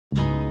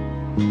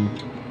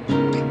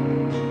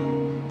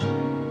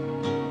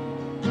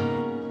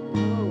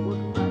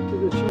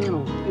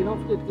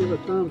forget to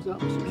give a thumbs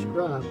up and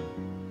subscribe.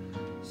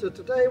 So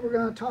today we're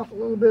going to talk a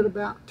little bit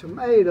about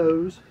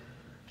tomatoes.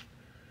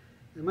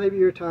 And maybe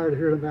you're tired of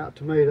hearing about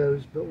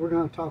tomatoes, but we're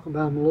going to talk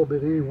about them a little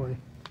bit anyway.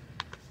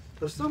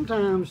 So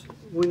sometimes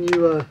when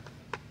you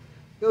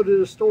go to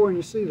the store and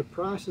you see the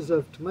prices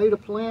of tomato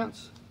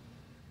plants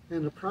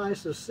and the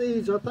price of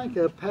seeds, I think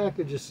a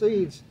package of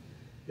seeds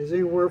is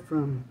anywhere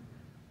from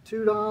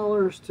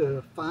 $2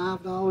 to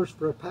 $5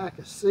 for a pack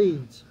of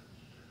seeds.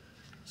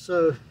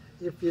 So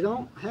if you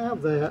don't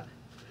have that,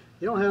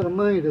 you don't have the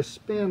money to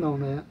spend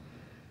on that,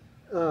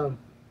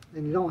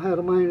 and you don't have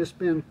the money to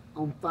spend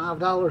on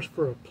 $5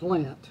 for a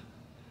plant,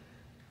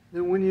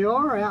 then when you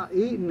are out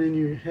eating and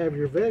you have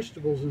your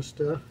vegetables and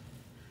stuff,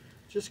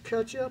 just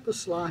cut you up a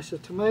slice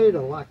of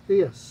tomato like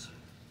this.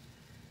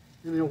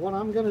 And then what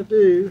I'm going to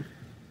do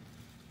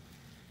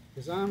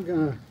is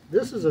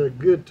this is a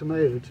good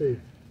tomato too.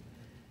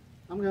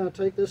 I'm going to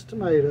take this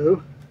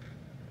tomato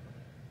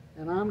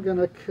and I'm going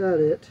to cut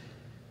it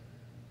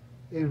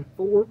in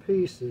 4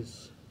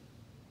 pieces.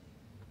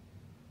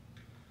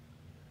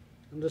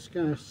 I'm just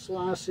going to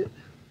slice it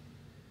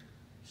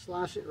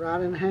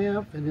right in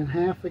half and in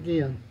half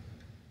again,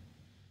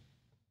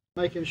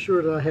 making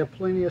sure that I have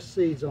plenty of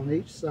seeds on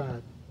each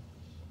side.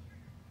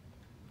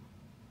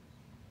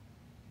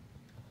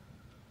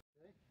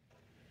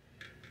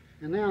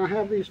 And now I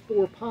have these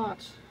 4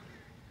 pots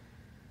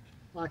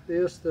like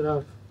this that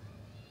I've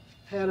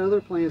had other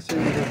plants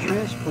in that I've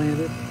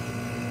transplanted.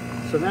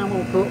 So now I'm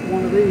going to put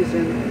one of these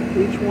in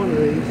each one of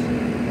these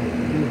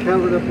and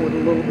cover it up with a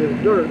little bit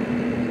of dirt.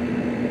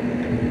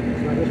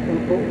 So I'm just going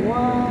to put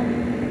one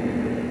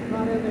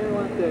right in there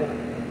like that.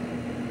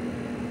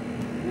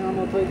 Now I'm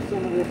going to take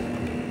some of this.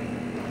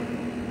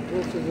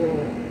 This is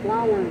a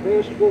flower and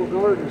vegetable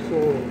garden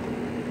soil.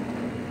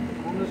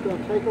 I'm just going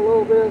to take a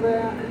little bit of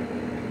that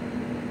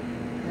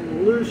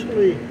and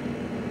loosely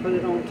put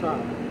it on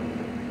top.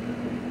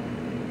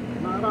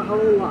 Not a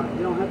whole lot.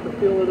 You don't have to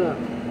fill it up.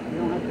 You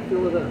don't have to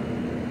fill it up.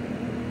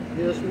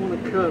 You just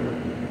want to cover it.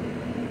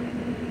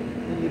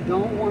 And you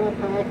don't want to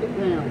pack it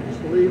down.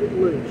 Just leave it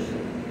loose.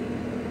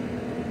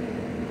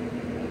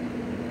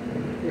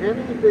 If you have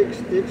any big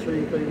sticks or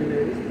anything in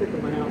there, just pick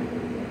them out.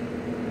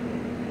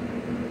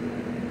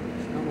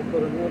 So I'm going to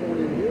put another one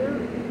in here.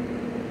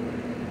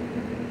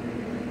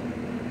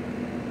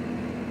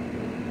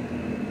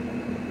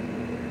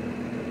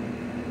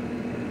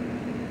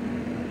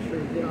 Make sure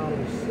you get all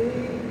the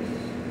seeds.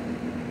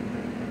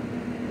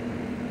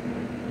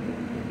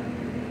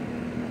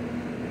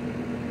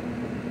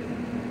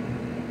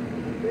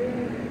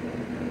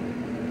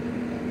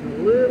 A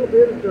little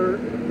bit of dirt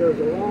goes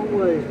a long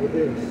ways with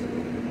this.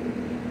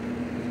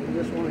 So you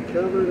just want to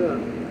cover it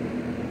up.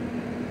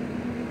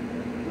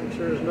 Make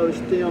sure there's no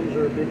stems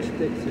or big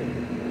sticks in it.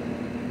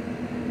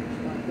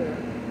 Just like that.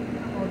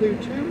 I'll do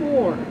 2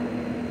 more.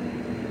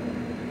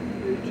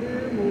 Do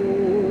 2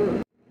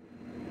 more.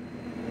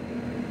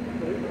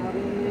 Put it right in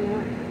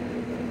there.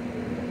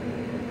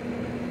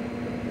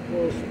 A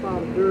little spot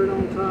of dirt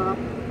on top.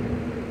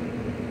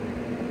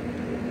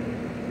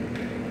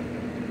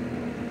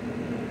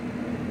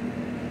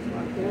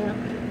 That.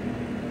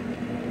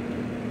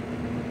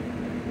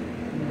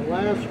 And the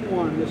last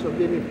one, this will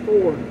give me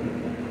 4.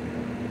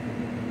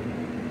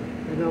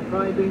 And there'll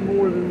probably be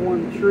more than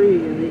one tree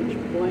in each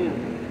plant.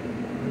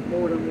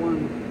 More than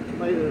one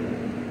tomato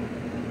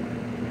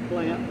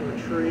plant or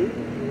tree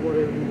or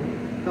whatever you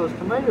want. Because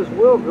tomatoes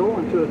will grow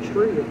into a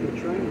tree if you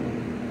train them,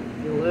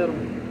 if you let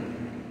them.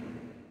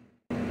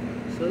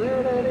 So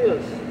there that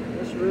is.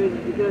 That's ready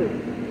to go.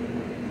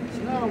 So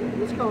now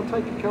it's going to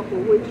take a couple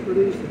of weeks for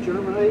these to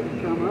germinate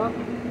and come up.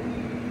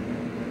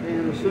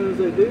 And as soon as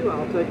they do,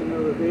 I'll take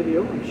another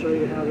video and show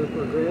you how they're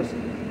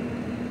progressing.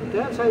 But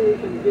that's how you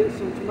can get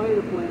some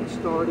tomato plants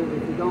started.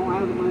 If you don't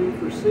have the money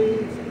for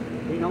seeds,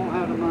 you don't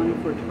have the money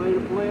for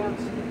tomato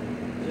plants,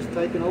 just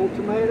take an old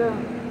tomato,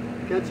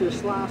 cut you a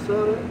slice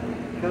of it,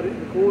 cut it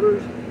in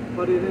quarters,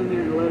 put it in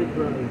there and let it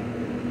grow.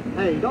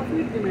 Hey, don't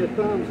forget to give me a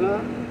thumbs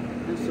up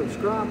and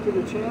subscribe to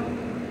the channel.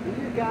 And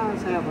you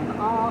guys have an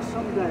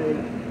awesome day,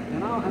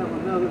 and I'll have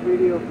another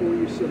video for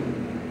you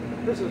soon.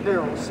 This is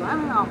Harold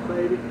signing off,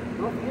 baby.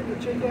 Don't forget to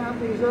check out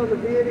these other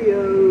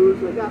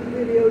videos. I got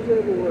videos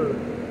everywhere.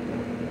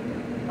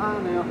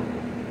 Bye now.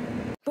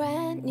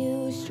 Brand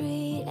new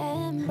street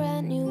and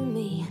brand new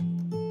me.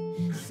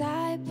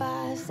 Side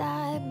by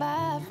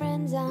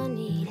friends I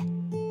need.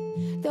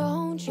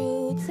 Don't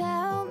you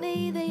tell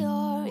me that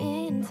you're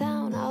in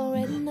town. I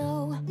already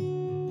know.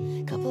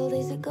 Couple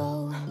days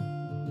ago.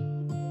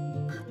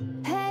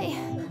 Hey,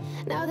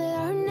 now that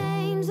our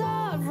names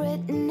are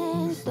written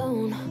in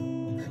stone.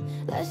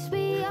 Let's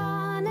be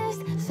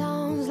honest,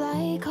 sounds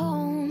like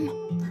home.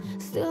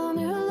 Still I'm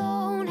here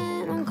alone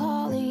and I'm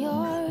calling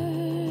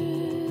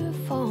your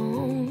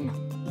phone.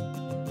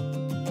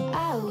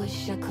 I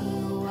wish I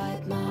could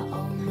wipe my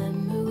own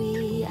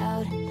memory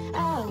out.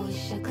 I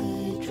wish I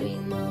could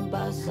dream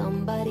about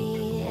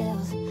somebody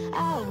else.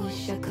 I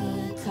wish I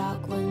could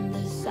talk when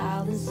the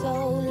silence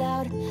so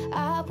loud.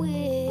 I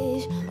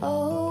wish,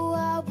 oh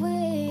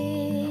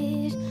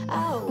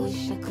I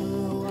wish I could